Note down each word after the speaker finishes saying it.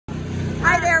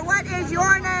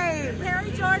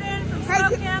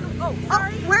Spokane. Oh,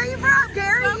 sorry. Oh, where are you from,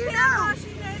 Carrie? Spokane, You know.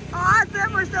 Washington.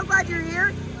 Awesome. We're so glad you're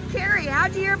here. Carrie,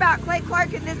 how'd you hear about Clay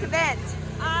Clark in this event?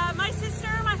 My sister,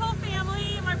 my whole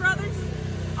family, my brothers,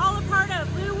 all a part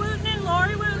of Lou Wooten and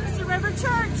Lori Wooten's The River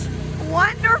Church.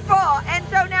 Wonderful. And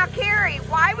so now, Carrie,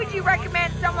 why would you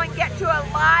recommend someone get to a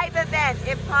live event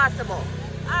if possible?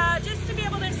 Just to be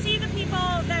able to see the people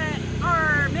that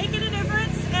are making a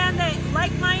difference and that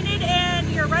like-minded, and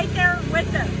you're right there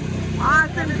with them.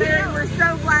 Awesome, Carrie. We're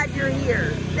so glad you're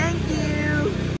here.